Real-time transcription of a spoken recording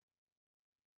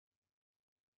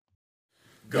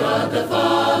God the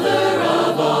Father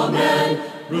of all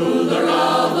men, ruler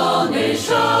of all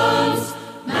nations,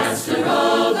 master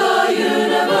of the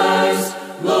universe,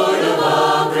 Lord of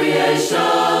all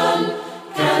creation.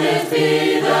 Can it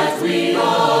be that we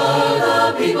are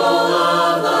the people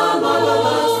of the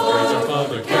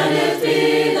Lord? Can it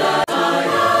be that I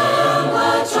am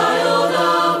a child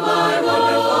of my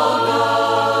wonderful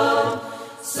God?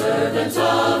 Servant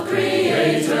of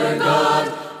Creator God,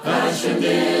 fashioned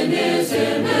in His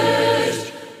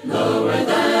image, lower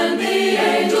than the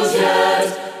angels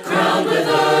yet, crowned with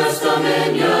earth's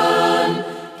dominion.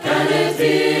 Can it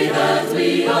be that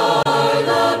we are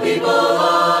the people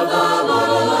of the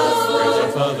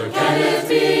Lord? Can it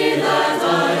be that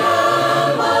I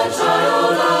am a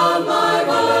child of my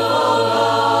wonderful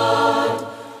God?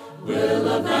 Will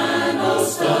of man, O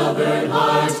stubborn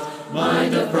heart,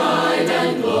 mind of pride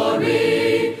and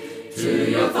glory,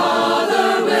 to your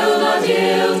Father will not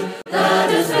yield. That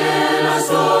has been our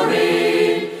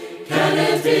story. Can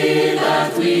it be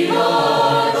that we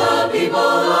are the people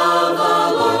of the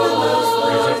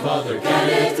Lord? Can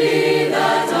it be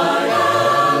that I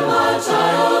am a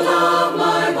child of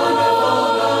my wonderful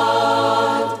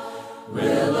God?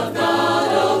 Will of God,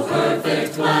 O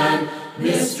perfect plan,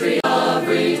 mystery of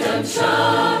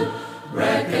redemption,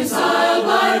 reconciled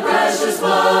by precious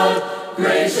blood,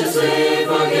 graciously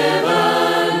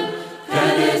forgiven.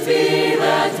 Can it be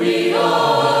that we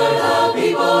are the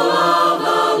people of the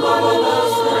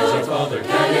Lord?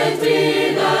 Can it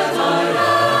be that I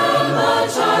am a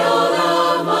child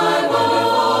of my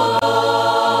wonderful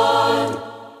God?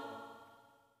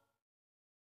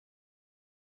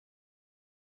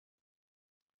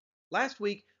 Last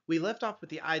week, we left off with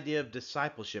the idea of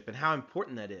discipleship and how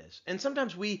important that is. And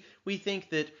sometimes we think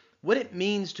that what it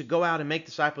means to go out and make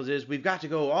disciples is we've got to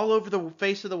go all over the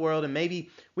face of the world, and maybe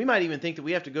we might even think that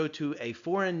we have to go to a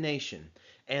foreign nation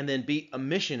and then be a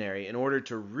missionary in order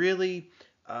to really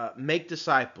make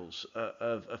disciples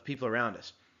of people around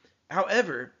us.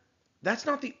 However, that's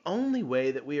not the only way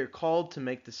that we are called to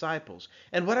make disciples.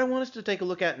 And what I want us to take a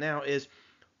look at now is,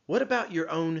 what about your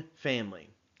own family?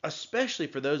 Especially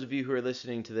for those of you who are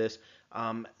listening to this,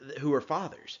 who are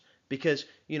fathers. Because,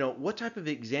 what type of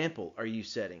example are you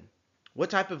setting? What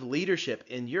type of leadership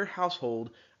in your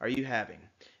household are you having?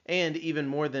 And even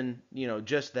more than,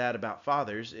 just that about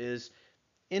fathers is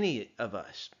any of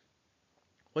us.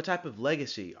 What type of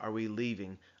legacy are we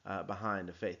leaving behind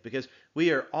of faith? Because we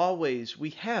have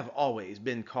always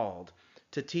been called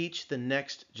to teach the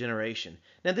next generation.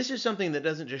 Now, this is something that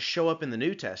doesn't just show up in the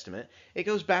New Testament. It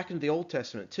goes back into the Old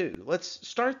Testament too. Let's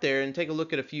start there and take a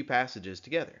look at a few passages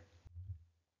together.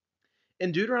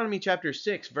 In Deuteronomy chapter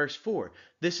 6, verse 4,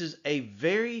 this is a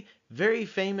very, very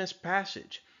famous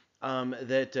passage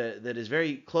that is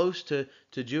very close to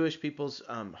Jewish people's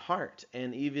heart.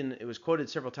 And even it was quoted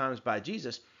several times by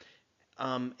Jesus.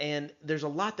 And there's a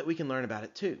lot that we can learn about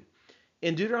it too.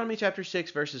 In Deuteronomy chapter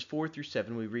 6, verses 4 through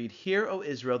 7, we read, "Hear, O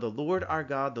Israel, the Lord our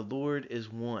God, the Lord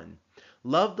is one.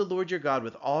 Love the Lord your God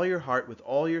with all your heart, with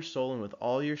all your soul, and with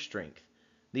all your strength.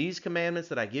 These commandments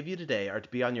that I give you today are to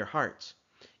be on your hearts.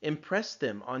 Impress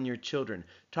them on your children.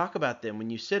 Talk about them when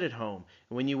you sit at home,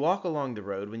 and when you walk along the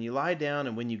road, when you lie down,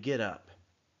 and when you get up."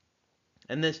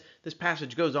 And this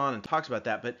passage goes on and talks about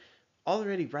that, but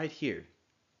already right here,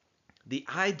 the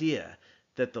idea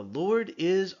that the Lord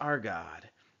is our God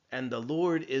and the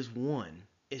Lord is one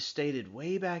is stated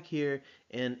way back here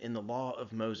in the law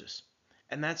of Moses.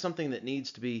 And that's something that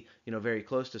needs to be, very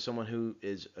close to someone who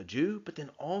is a Jew, but then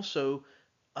also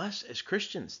us as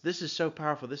Christians. This is so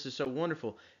powerful. This is so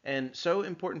wonderful and so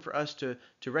important for us to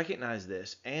recognize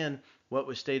this. And what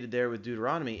was stated there with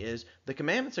Deuteronomy is the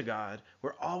commandments of God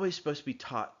were always supposed to be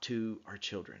taught to our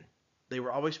children. They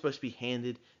were always supposed to be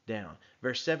handed down.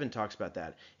 Verse 7 talks about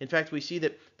that. In fact, we see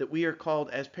that we are called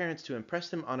as parents to impress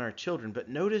them on our children, but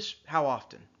notice how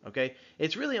often, okay?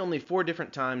 It's really only 4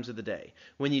 different times of the day.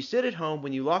 When you sit at home,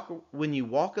 when you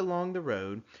walk along the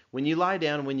road, when you lie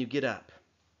down, and when you get up.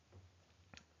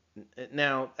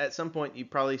 Now, at some point, you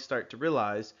probably start to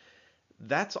realize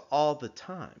that's all the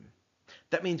time.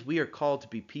 That means we are called to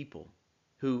be people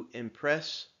who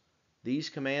impress these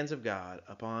commands of God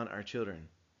upon our children.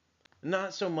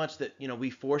 Not so much that, we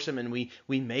force them and we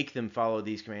make them follow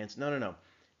these commands. No, no, no.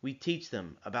 We teach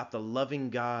them about the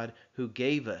loving God who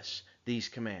gave us these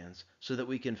commands so that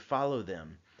we can follow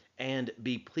them and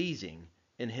be pleasing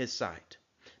in His sight.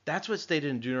 That's what's stated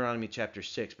in Deuteronomy chapter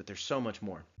 6, but there's so much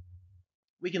more.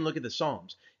 We can look at the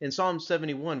Psalms. In Psalm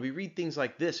 71, we read things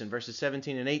like this in verses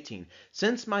 17 and 18.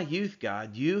 "Since my youth,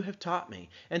 God, you have taught me,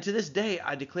 and to this day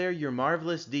I declare your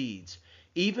marvelous deeds.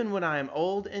 Even when I am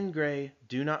old and gray,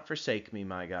 do not forsake me,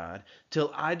 my God,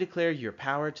 till I declare your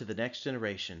power to the next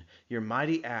generation, your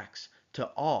mighty acts to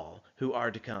all who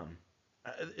are to come.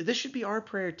 This should be our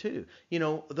prayer too.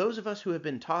 Those of us who have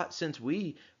been taught since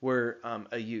we were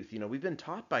a youth, we've been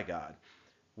taught by God.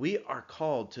 We are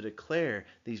called to declare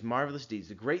these marvelous deeds,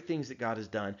 the great things that God has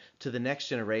done to the next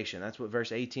generation. That's what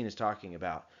verse 18 is talking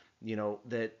about.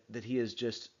 That he is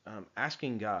just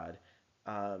asking God,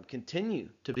 continue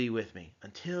to be with me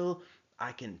until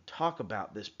I can talk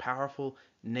about this powerful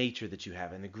nature that you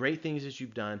have and the great things that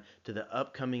you've done to the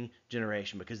upcoming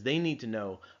generation, because they need to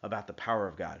know about the power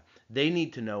of God. They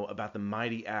need to know about the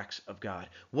mighty acts of God.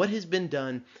 What has been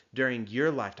done during your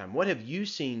lifetime? What have you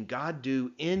seen God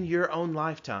do in your own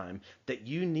lifetime that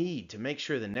you need to make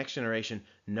sure the next generation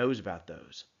knows about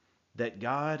those? That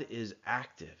God is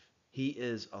active. He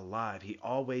is alive. He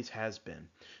always has been.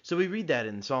 So we read that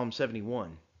in Psalm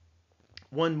 71.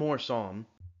 One more psalm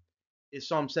is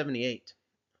Psalm 78.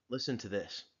 Listen to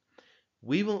this.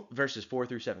 We will, verses 4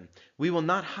 through 7, we will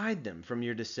not hide them from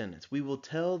your descendants. We will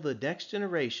tell the next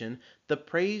generation the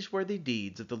praiseworthy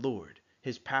deeds of the Lord,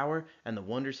 his power, and the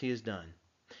wonders he has done.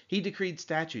 He decreed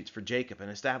statutes for Jacob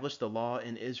and established the law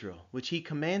in Israel, which he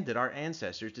commanded our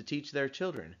ancestors to teach their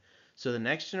children, so the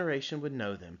next generation would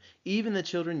know them, even the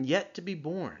children yet to be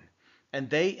born, and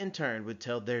they in turn would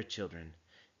tell their children.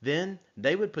 Then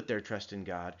they would put their trust in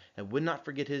God and would not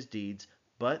forget his deeds,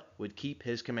 but would keep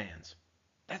his commands.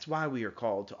 That's why we are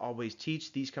called to always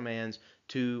teach these commands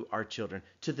to our children,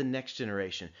 to the next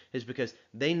generation, is because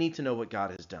they need to know what God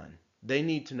has done. They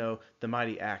need to know the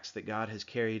mighty acts that God has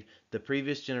carried the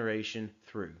previous generation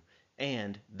through.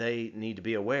 And they need to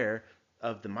be aware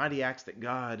of the mighty acts that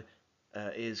God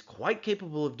is quite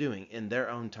capable of doing in their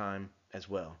own time as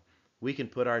well. We can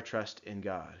put our trust in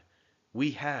God.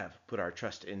 We have put our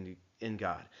trust in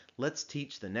God. Let's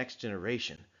teach the next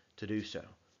generation to do so,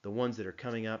 the ones that are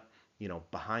coming up,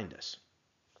 behind us.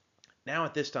 Now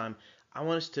at this time, I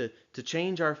want us to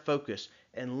change our focus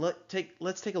and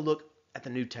let's take a look at the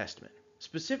New Testament,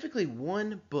 specifically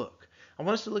one book. I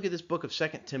want us to look at this book of 2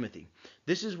 Timothy.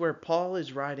 This is where Paul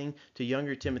is writing to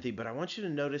younger Timothy, but I want you to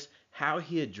notice how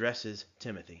he addresses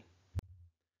Timothy.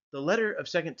 The letter of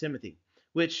 2 Timothy,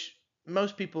 which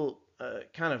most people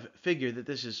kind of figure that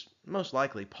this is most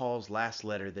likely Paul's last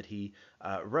letter that he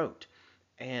wrote.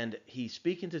 And he's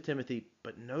speaking to Timothy,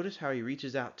 but notice how he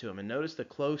reaches out to him, and notice the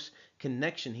close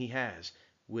connection he has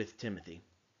with Timothy.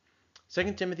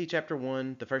 2 Timothy chapter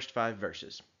 1, the first 5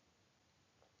 verses.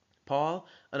 Paul,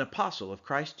 an apostle of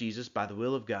Christ Jesus by the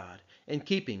will of God, in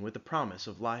keeping with the promise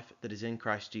of life that is in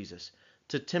Christ Jesus,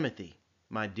 to Timothy,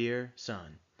 my dear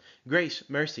son. Grace,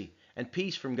 mercy, and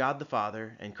peace from God the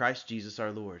Father and Christ Jesus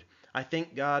our Lord. I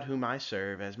thank God whom I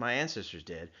serve, as my ancestors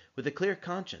did, with a clear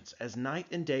conscience, as night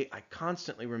and day I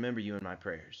constantly remember you in my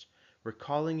prayers.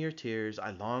 Recalling your tears,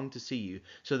 I long to see you,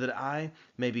 so that I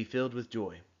may be filled with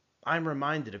joy. I am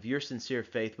reminded of your sincere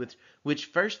faith, which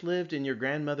first lived in your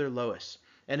grandmother Lois,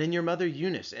 and in your mother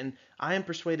Eunice, and I am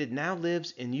persuaded now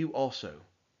lives in you also.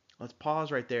 Let's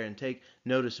pause right there and take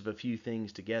notice of a few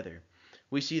things together.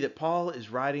 We see that Paul is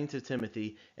writing to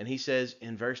Timothy, and he says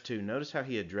in verse 2, notice how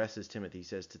he addresses Timothy. He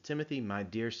says, to Timothy, my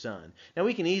dear son. Now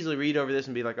we can easily read over this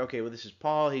and be like, okay, well, this is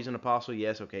Paul. He's an apostle.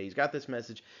 Yes, okay, he's got this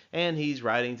message, and he's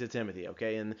writing to Timothy,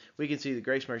 okay? And we can see the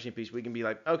grace, mercy, and peace. We can be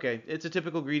like, okay, it's a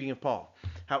typical greeting of Paul.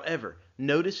 However,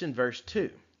 notice in verse 2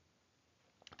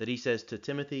 that he says, to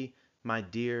Timothy, my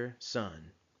dear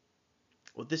son.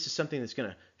 Well, this is something that's going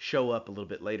to show up a little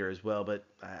bit later as well, but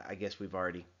I guess we've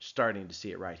already starting to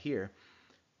see it right here.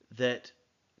 That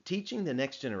teaching the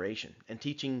next generation and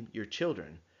teaching your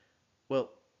children, well,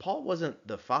 Paul wasn't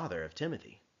the father of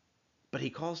Timothy, but he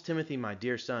calls Timothy my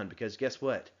dear son because guess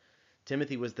what?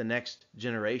 Timothy was the next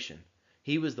generation.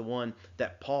 He was the one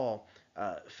that Paul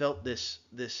felt this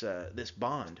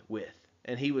bond with,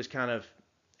 and he was kind of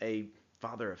a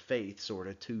father of faith, sort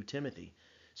of, to Timothy.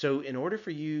 So, in order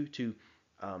for you to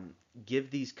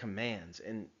give these commands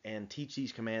and teach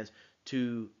these commands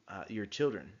to your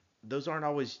children, those aren't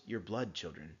always your blood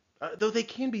children, though they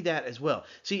can be that as well.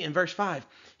 See, in verse 5,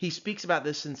 he speaks about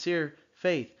this sincere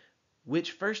faith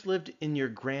which first lived in your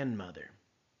grandmother.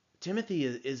 Timothy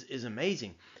is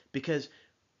amazing because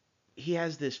he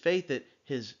has this faith that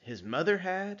his mother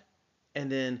had,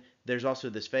 and then there's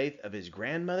also this faith of his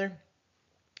grandmother.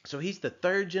 So he's the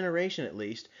third generation, at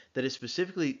least, that is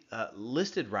specifically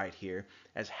listed right here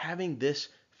as having this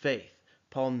faith.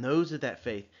 Paul knows that that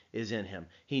faith is in him.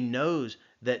 He knows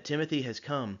that Timothy has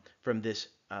come from this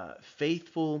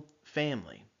faithful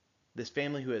family, this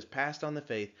family who has passed on the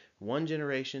faith one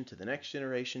generation to the next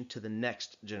generation to the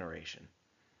next generation.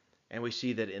 And we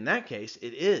see that in that case,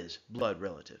 it is blood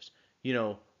relatives.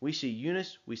 We see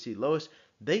Eunice, we see Lois.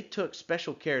 They took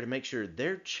special care to make sure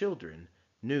their children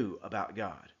knew about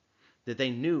God, that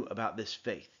they knew about this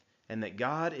faith, and that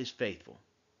God is faithful,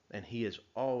 and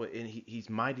He's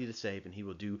mighty to save, and He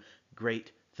will do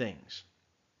great things.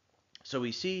 So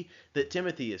we see that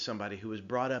Timothy is somebody who was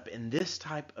brought up in this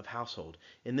type of household,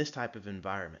 in this type of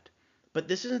environment. But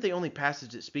this isn't the only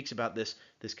passage that speaks about this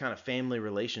kind of family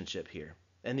relationship here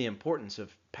and the importance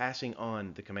of passing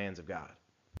on the commands of God.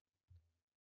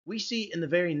 We see in the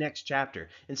very next chapter,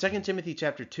 in 2 Timothy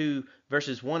chapter 2,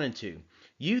 verses 1 and 2,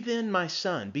 "You then, my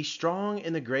son, be strong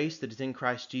in the grace that is in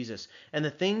Christ Jesus, and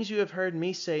the things you have heard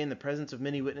me say in the presence of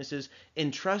many witnesses,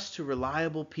 entrust to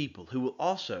reliable people who will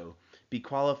also be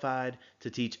qualified to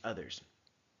teach others."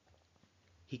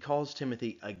 He calls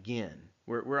Timothy again.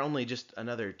 We're only just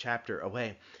another chapter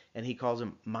away, and he calls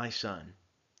him my son.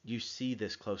 You see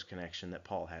this close connection that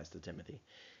Paul has to Timothy.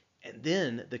 And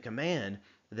then the command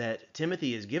that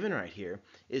Timothy is given right here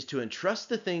is to entrust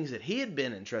the things that he had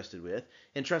been entrusted with,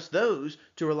 entrust those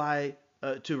to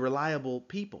reliable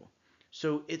people.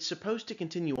 So it's supposed to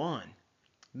continue on,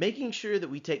 making sure that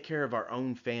we take care of our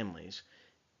own families.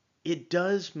 It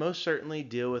does most certainly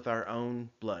deal with our own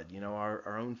blood,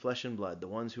 our own flesh and blood, the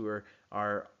ones who are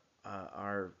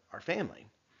our family.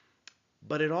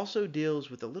 But it also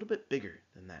deals with a little bit bigger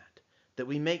than that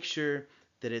we make sure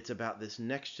that it's about this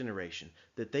next generation,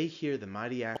 that they hear the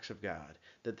mighty acts of God,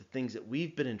 that the things that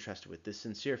we've been entrusted with, this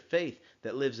sincere faith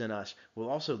that lives in us, will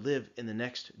also live in the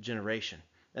next generation.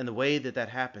 And the way that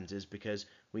happens is because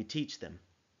we teach them.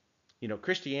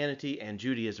 Christianity and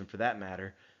Judaism, for that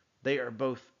matter, they are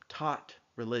both taught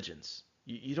religions.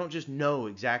 You don't just know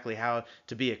exactly how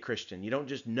to be a Christian. You don't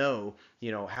just know,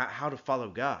 how to follow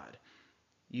God.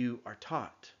 You are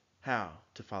taught how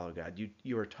to follow God.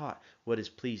 You are taught what is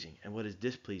pleasing and what is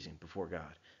displeasing before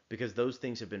God, because those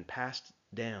things have been passed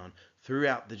down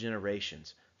throughout the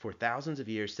generations for thousands of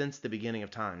years since the beginning of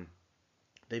time.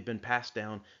 They've been passed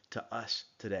down to us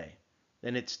today.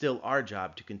 And it's still our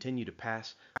job to continue to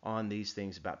pass on these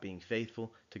things about being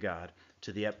faithful to God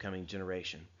to the upcoming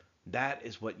generation. That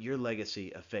is what your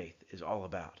legacy of faith is all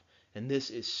about. And this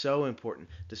is so important.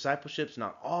 Discipleship's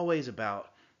not always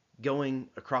about going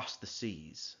across the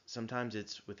seas. Sometimes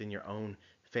it's within your own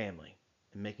family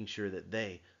and making sure that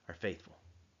they are faithful.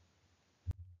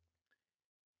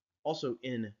 Also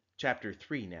in chapter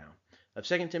 3 now of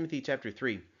 2 Timothy chapter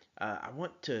 3, I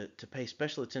want to pay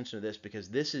special attention to this because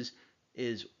this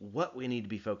is what we need to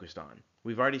be focused on.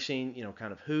 We've already seen,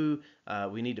 kind of who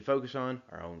we need to focus on,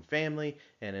 our own family,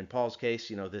 and in Paul's case,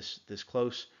 this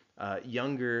close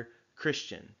younger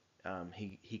Christian.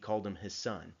 He called him his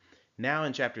son. Now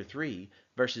in chapter 3,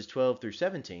 verses 12 through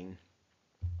 17,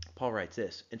 Paul writes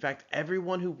this: "In fact,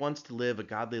 everyone who wants to live a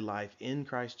godly life in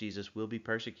Christ Jesus will be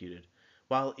persecuted,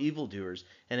 while evildoers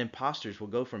and impostors will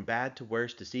go from bad to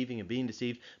worse, deceiving and being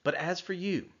deceived. But as for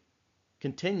you,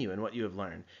 continue in what you have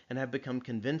learned and have become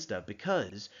convinced of,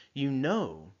 because you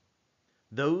know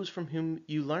those from whom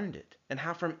you learned it, and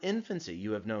how from infancy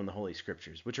you have known the Holy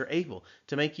Scriptures, which are able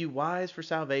to make you wise for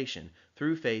salvation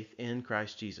through faith in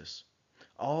Christ Jesus.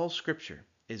 All Scripture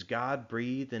is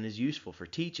God-breathed and is useful for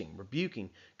teaching,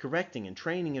 rebuking, correcting, and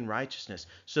training in righteousness,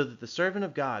 so that the servant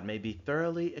of God may be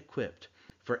thoroughly equipped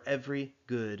for every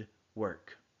good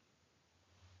work."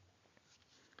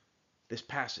 This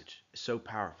passage is so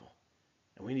powerful,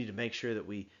 and we need to make sure that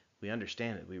we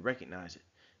understand it, we recognize it.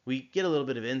 We get a little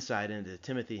bit of insight into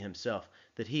Timothy himself,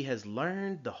 that he has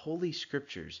learned the Holy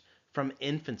Scriptures from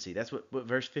infancy. That's what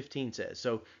verse 15 says.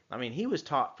 So, he was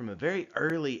taught from a very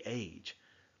early age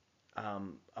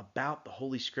about the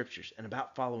Holy Scriptures and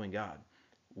about following God.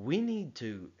 We need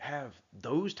to have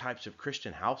those types of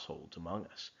Christian households among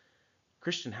us.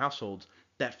 Christian households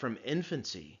that from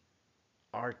infancy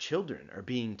our children are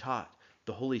being taught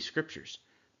the Holy Scriptures,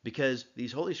 because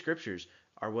these Holy Scriptures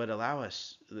are what allow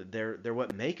us, they're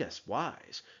what make us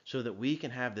wise, so that we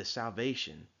can have this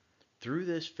salvation through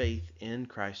this faith in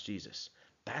Christ Jesus.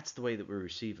 That's the way that we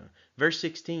receive Him. Verse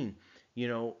 16,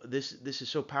 this is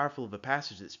so powerful of a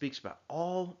passage that speaks about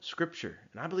all Scripture.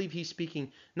 And I believe he's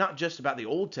speaking not just about the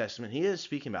Old Testament, he is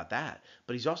speaking about that,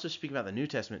 but he's also speaking about the New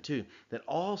Testament too, that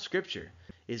all Scripture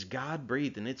is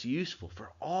God-breathed and it's useful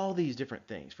for all these different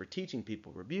things, for teaching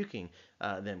people, rebuking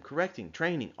them, correcting,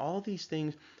 training, all these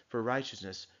things for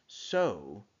righteousness,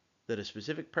 so that a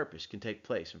specific purpose can take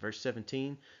place. In verse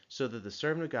 17, so that the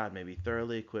servant of God may be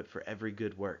thoroughly equipped for every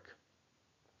good work.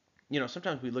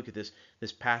 Sometimes we look at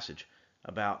this passage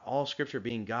about all Scripture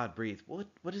being God-breathed.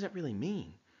 What does that really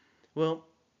mean? Well,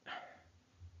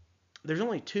 there's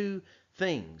only two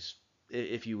things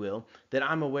if you will, that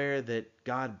I'm aware that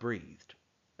God breathed.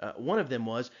 One of them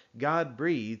was God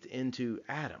breathed into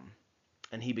Adam,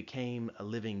 and he became a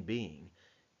living being.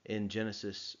 In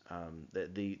Genesis,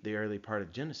 the early part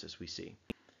of Genesis, we see.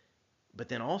 But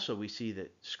then also we see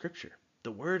that Scripture,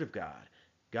 the Word of God,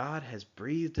 God has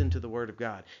breathed into the Word of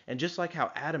God. And just like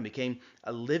how Adam became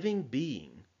a living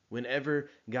being whenever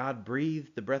God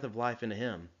breathed the breath of life into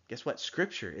him, guess what?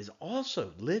 Scripture is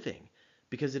also living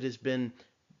because it has been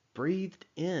breathed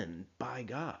in by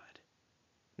God.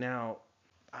 Now,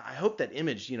 I hope that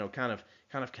image, kind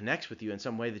of connects with you in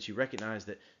some way, that you recognize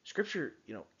that Scripture,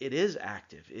 it is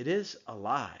active, it is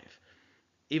alive.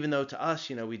 Even though to us,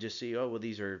 we just see, oh, well,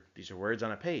 these are words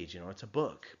on a page, it's a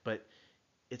book, but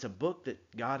it's a book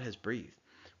that God has breathed.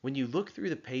 When you look through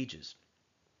the pages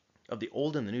of the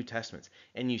Old and the New Testaments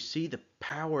and you see the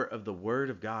power of the Word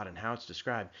of God and how it's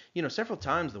described, several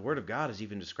times the Word of God is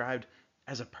even described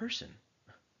as a person.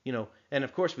 And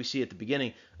of course we see at the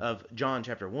beginning of John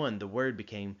chapter 1, the Word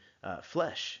became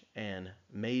flesh and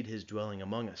made his dwelling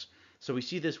among us. So we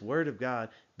see this Word of God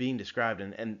being described,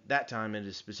 and that time it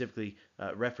is specifically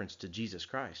referenced to Jesus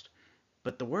Christ.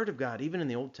 But the Word of God, even in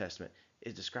the Old Testament,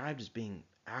 is described as being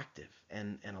active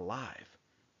and alive,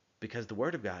 because the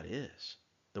Word of God is.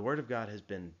 The Word of God has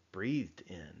been breathed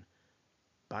in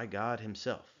by God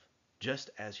himself, just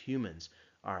as humans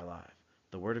are alive.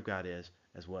 The Word of God is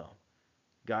as well.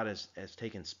 God has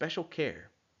taken special care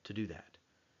to do that.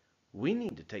 We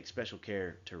need to take special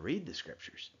care to read the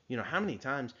Scriptures. How many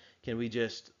times can we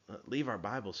just leave our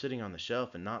Bible sitting on the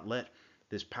shelf and not let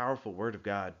this powerful Word of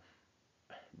God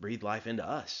breathe life into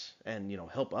us and,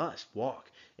 help us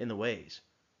walk in the ways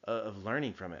of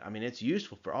learning from it? I mean, it's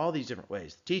useful for all these different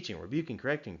ways: teaching, rebuking,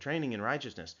 correcting, training in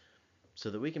righteousness, so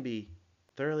that we can be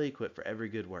thoroughly equipped for every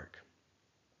good work.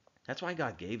 That's why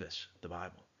God gave us the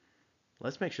Bible.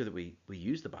 Let's make sure that we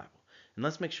use the Bible. And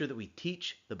let's make sure that we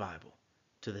teach the Bible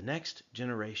to the next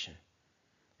generation.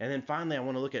 And then finally, I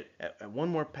want to look at one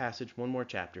more passage, one more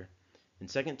chapter, in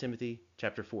 2 Timothy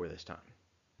chapter 4 this time.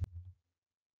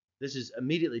 This is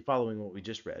immediately following what we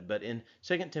just read, but in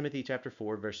 2 Timothy chapter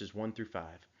 4, verses 1 through 5.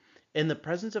 In the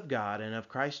presence of God and of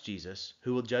Christ Jesus,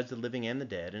 who will judge the living and the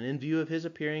dead, and in view of his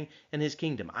appearing and his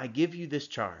kingdom, I give you this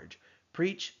charge: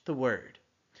 preach the word.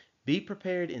 Be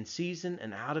prepared in season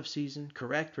and out of season,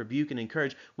 correct, rebuke, and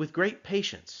encourage with great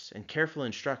patience and careful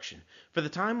instruction. For the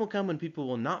time will come when people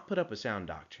will not put up with sound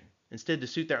doctrine. Instead, to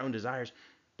suit their own desires,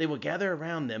 they will gather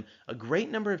around them a great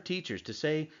number of teachers to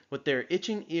say what their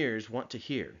itching ears want to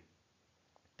hear.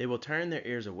 They will turn their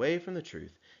ears away from the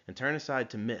truth and turn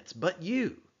aside to myths. But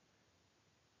you,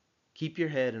 keep your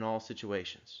head in all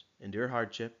situations, endure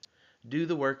hardship, do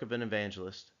the work of an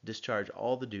evangelist, discharge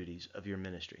all the duties of your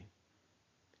ministry.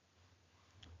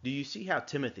 Do you see how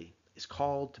Timothy is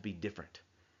called to be different?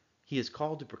 He is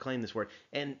called to proclaim this word.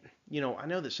 And, I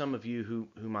know that some of you who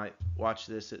might watch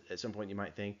this at some point, you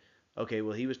might think, okay,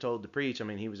 well, he was told to preach. I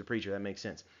mean, he was a preacher. That makes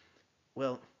sense.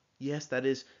 Well, yes,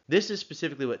 this is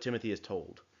specifically what Timothy is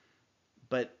told.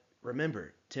 But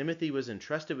remember, Timothy was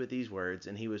entrusted with these words,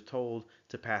 and he was told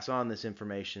to pass on this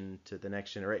information to the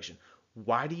next generation.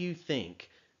 Why do you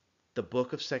think the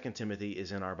book of 2 Timothy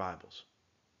is in our Bibles?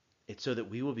 It's so that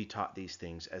we will be taught these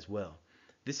things as well.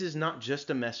 This is not just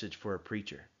a message for a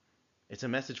preacher. It's a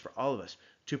message for all of us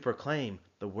to proclaim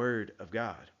the Word of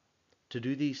God, to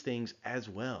do these things as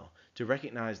well, to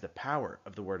recognize the power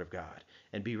of the Word of God,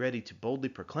 and be ready to boldly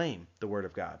proclaim the Word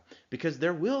of God. Because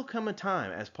there will come a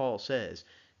time, as Paul says,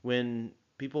 when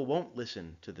people won't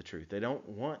listen to the truth. They don't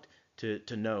want to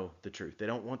know the truth. They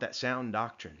don't want that sound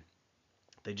doctrine.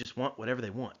 They just want whatever they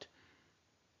want.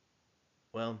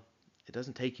 Well, it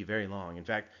doesn't take you very long. In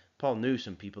fact, Paul knew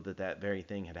some people that very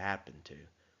thing had happened to.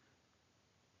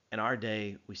 In our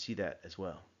day, we see that as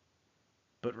well.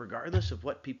 But regardless of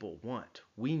what people want,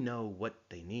 we know what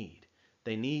they need.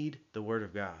 They need the Word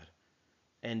of God.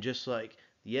 And just like,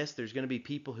 yes, there's going to be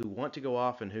people who want to go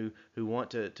off and who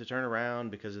want to turn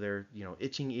around because of their,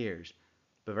 itching ears.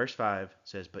 But verse 5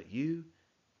 says, but you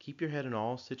keep your head in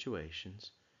all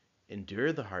situations,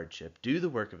 endure the hardship, do the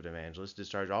work of an evangelist,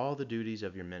 discharge all the duties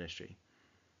of your ministry.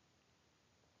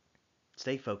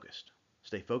 Stay focused.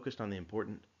 Stay focused on the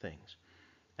important things.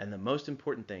 And the most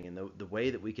important thing, and the way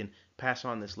that we can pass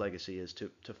on this legacy, is to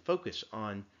focus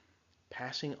on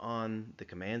passing on the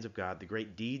commands of God, the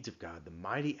great deeds of God, the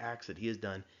mighty acts that he has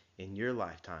done in your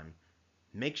lifetime.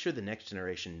 Make sure the next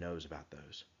generation knows about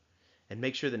those. And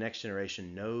make sure the next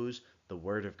generation knows the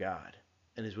Word of God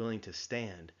and is willing to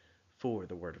stand for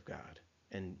the Word of God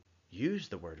and use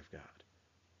the Word of God.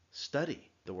 Study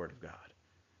the Word of God.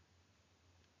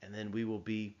 And then we will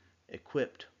be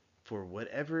equipped for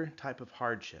whatever type of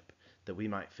hardship that we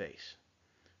might face.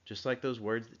 Just like those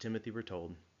words that Timothy were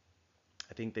told,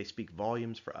 I think they speak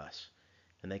volumes for us,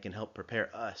 and they can help prepare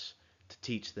us to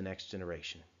teach the next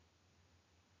generation.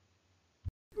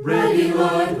 Ready,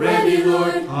 Lord,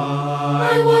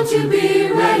 I want to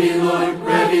be ready, Lord,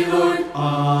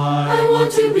 I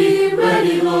want to be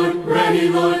ready, Lord,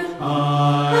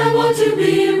 I want to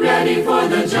be ready for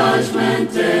the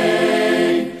judgment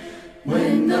day.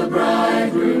 When the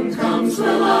bridegroom comes,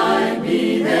 will I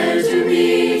be there to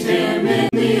meet him in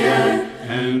the air?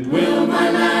 And will my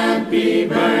lamp be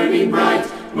burning bright?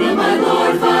 Will my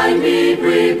Lord find me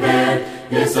prepared?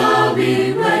 Yes, I'll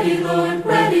be ready, Lord,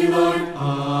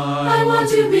 I want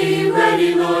to be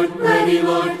ready, Lord,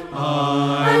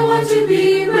 I want to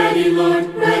be ready, Lord,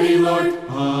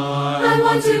 I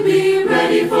want to be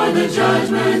ready for the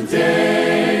judgment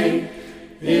day.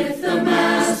 If the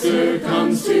Master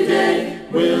comes today,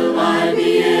 will I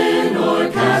be in or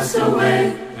cast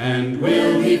away? And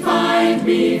will he find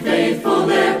me faithful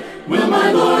there? Will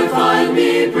my Lord find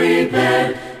me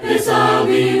prepared? Yes, I'll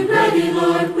be ready,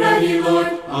 Lord,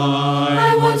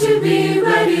 I want to be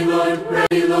ready, Lord,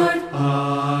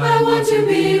 I want to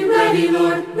be ready,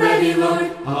 Lord,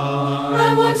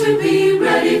 I want to be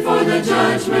ready for the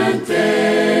judgment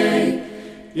day.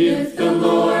 If the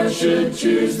Lord should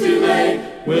choose delay,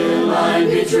 will I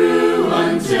be true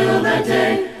until that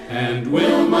day? And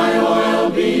will my oil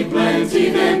be plenty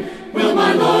then? Will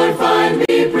my Lord find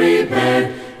me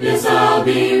prepared? Yes, I'll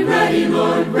be ready,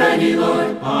 Lord,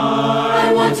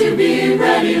 I want to be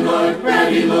ready, Lord,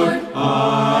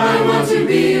 I want to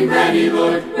be ready,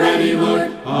 Lord,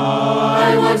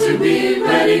 I want to be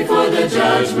ready for the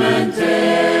judgment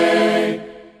day.